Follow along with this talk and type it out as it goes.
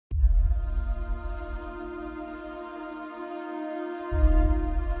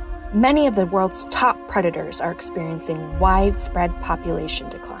Many of the world's top predators are experiencing widespread population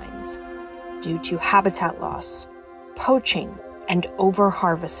declines due to habitat loss, poaching, and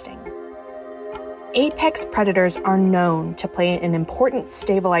overharvesting. Apex predators are known to play an important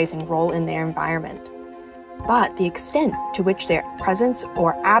stabilizing role in their environment, but the extent to which their presence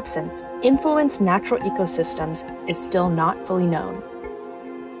or absence influence natural ecosystems is still not fully known.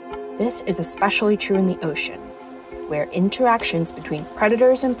 This is especially true in the ocean, where interactions between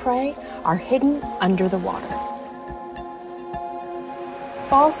predators and prey are hidden under the water.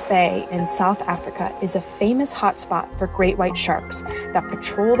 False Bay in South Africa is a famous hotspot for great white sharks that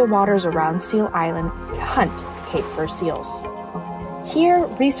patrol the waters around Seal Island to hunt Cape Fur seals. Here,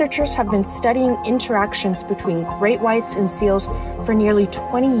 researchers have been studying interactions between great whites and seals for nearly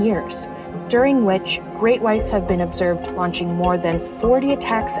 20 years, during which great whites have been observed launching more than 40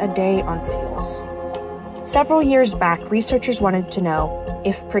 attacks a day on seals. Several years back, researchers wanted to know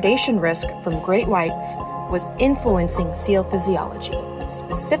if predation risk from great whites was influencing seal physiology,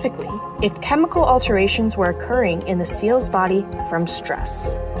 specifically if chemical alterations were occurring in the seal's body from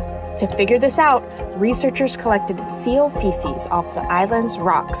stress. To figure this out, researchers collected seal feces off the island's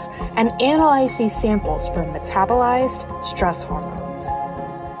rocks and analyzed these samples for metabolized stress hormones.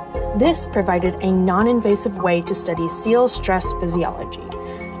 This provided a non-invasive way to study seal stress physiology.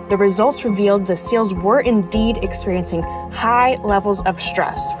 The results revealed the seals were indeed experiencing high levels of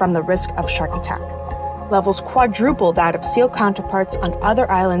stress from the risk of shark attack, levels quadruple that of seal counterparts on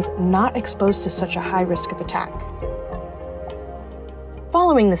other islands not exposed to such a high risk of attack.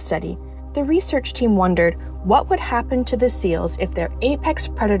 Following the study, the research team wondered what would happen to the seals if their apex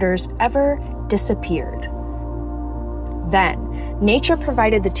predators ever disappeared. Then, nature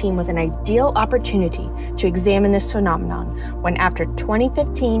provided the team with an ideal opportunity to examine this phenomenon when, after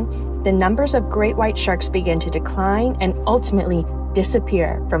 2015, the numbers of great white sharks began to decline and ultimately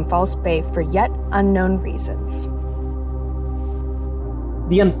disappear from False Bay for yet unknown reasons.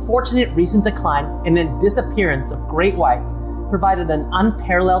 The unfortunate recent decline and then disappearance of great whites provided an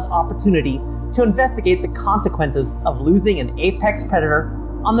unparalleled opportunity to investigate the consequences of losing an apex predator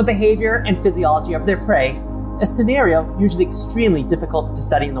on the behavior and physiology of their prey, a scenario usually extremely difficult to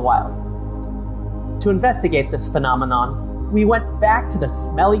study in the wild. To investigate this phenomenon, we went back to the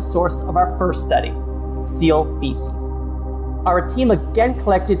smelly source of our first study, seal feces. Our team again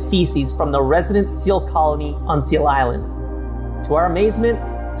collected feces from the resident seal colony on Seal Island. To our amazement,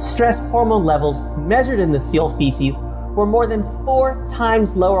 stress hormone levels measured in the seal feces were more than 4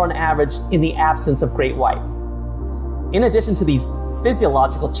 times lower on average in the absence of great whites. In addition to these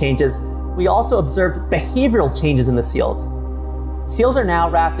physiological changes, we also observed behavioral changes in the seals. Seals are now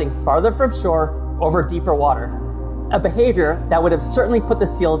rafting farther from shore over deeper water, a behavior that would have certainly put the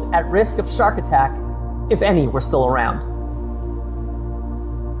seals at risk of shark attack if any were still around.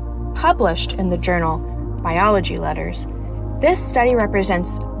 Published in the journal Biology Letters, this study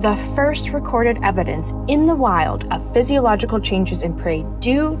represents the first recorded evidence in the wild of physiological changes in prey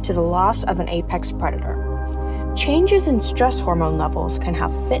due to the loss of an apex predator. Changes in stress hormone levels can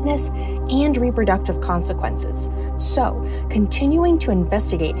have fitness and reproductive consequences, so continuing to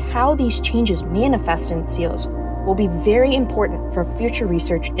investigate how these changes manifest in seals will be very important for future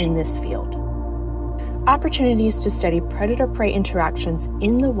research in this field. Opportunities to study predator-prey interactions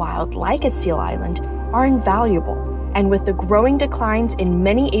in the wild, like at Seal Island, are invaluable, and with the growing declines in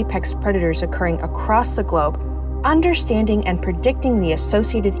many apex predators occurring across the globe, understanding and predicting the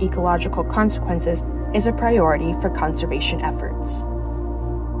associated ecological consequences is a priority for conservation efforts.